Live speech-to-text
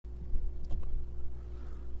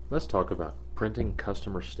Let's talk about printing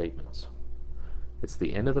customer statements. It's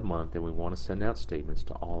the end of the month and we want to send out statements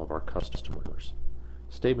to all of our customers.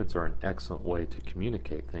 Statements are an excellent way to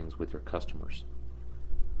communicate things with your customers,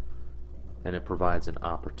 and it provides an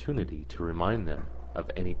opportunity to remind them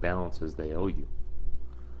of any balances they owe you.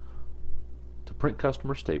 To print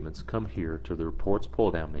customer statements, come here to the Reports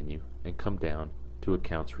pull-down menu and come down to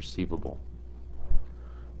Accounts Receivable.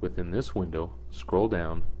 Within this window, scroll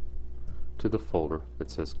down to the folder that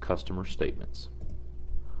says Customer Statements.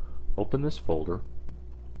 Open this folder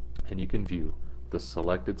and you can view the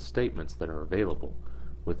selected statements that are available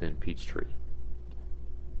within Peachtree.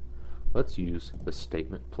 Let's use the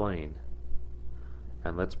statement plane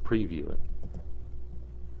and let's preview it.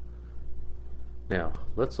 Now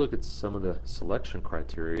let's look at some of the selection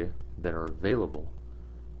criteria that are available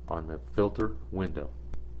on the filter window.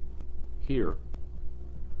 Here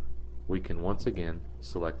we can once again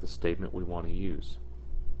select the statement we want to use.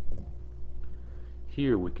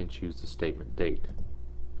 Here we can choose the statement date.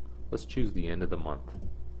 Let's choose the end of the month.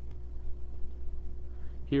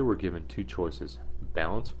 Here we're given two choices,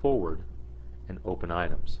 balance forward and open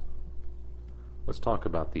items. Let's talk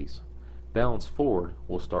about these. Balance forward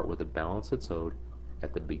will start with the balance that's owed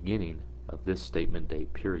at the beginning of this statement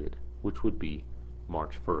date period, which would be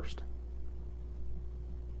March 1st.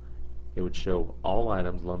 It would show all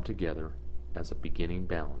items lumped together as a beginning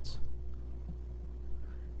balance,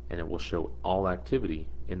 and it will show all activity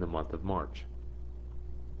in the month of March.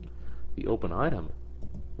 The open item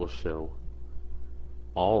will show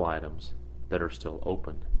all items that are still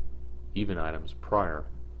open, even items prior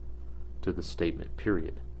to the statement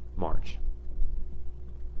period, March.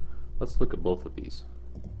 Let's look at both of these.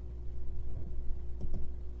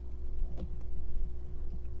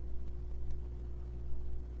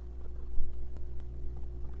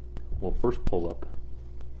 We'll first pull up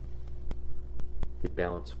the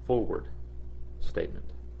balance forward statement.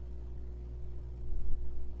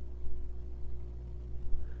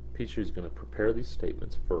 Peachtree is going to prepare these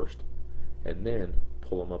statements first and then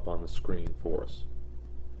pull them up on the screen for us.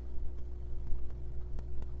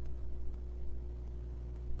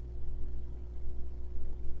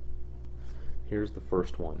 Here's the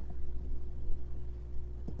first one.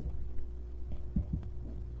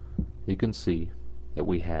 You can see that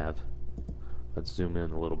we have, let's zoom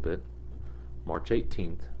in a little bit, March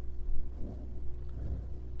 18th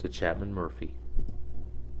to Chapman Murphy,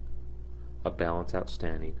 a balance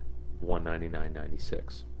outstanding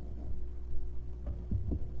 $199.96.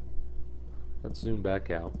 Let's zoom back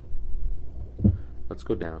out. Let's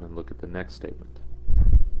go down and look at the next statement.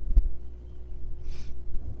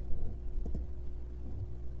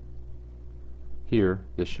 Here,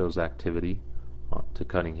 this shows activity to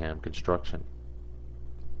Cunningham Construction.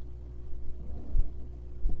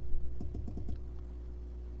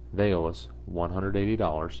 They owe us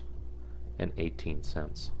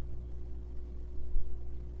 $180.18.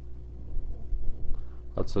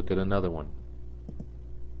 Let's look at another one.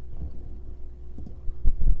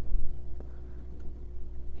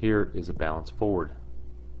 Here is a balance forward.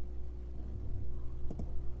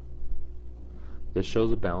 This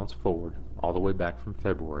shows a balance forward all the way back from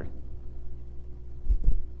February.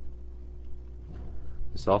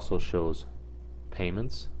 This also shows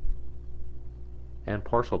payments and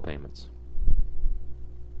partial payments.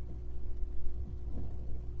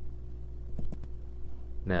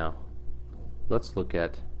 Now, let's look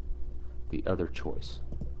at the other choice.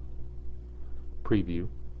 Preview,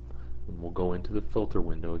 and we'll go into the filter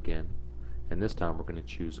window again, and this time we're going to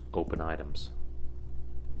choose open items.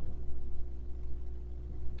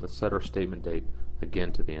 Let's set our statement date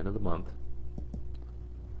again to the end of the month.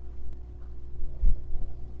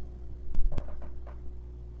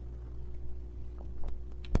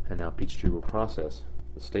 And now Peachtree will process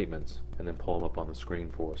the statements and then pull them up on the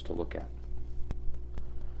screen for us to look at.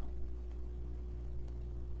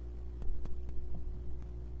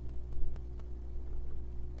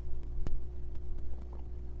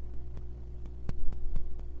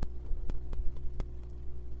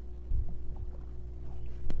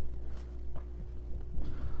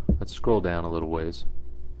 Let's scroll down a little ways.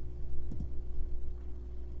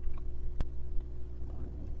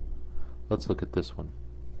 Let's look at this one.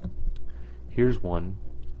 Here's one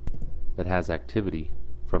that has activity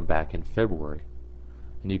from back in February,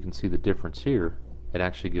 and you can see the difference here. It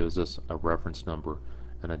actually gives us a reference number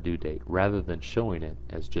and a due date rather than showing it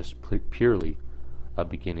as just purely a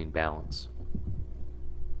beginning balance.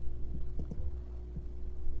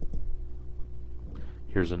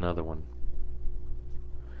 Here's another one.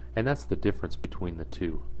 And that's the difference between the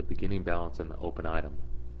two, the beginning balance and the open item.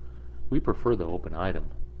 We prefer the open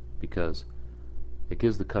item because It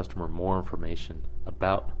gives the customer more information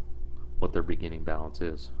about what their beginning balance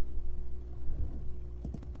is.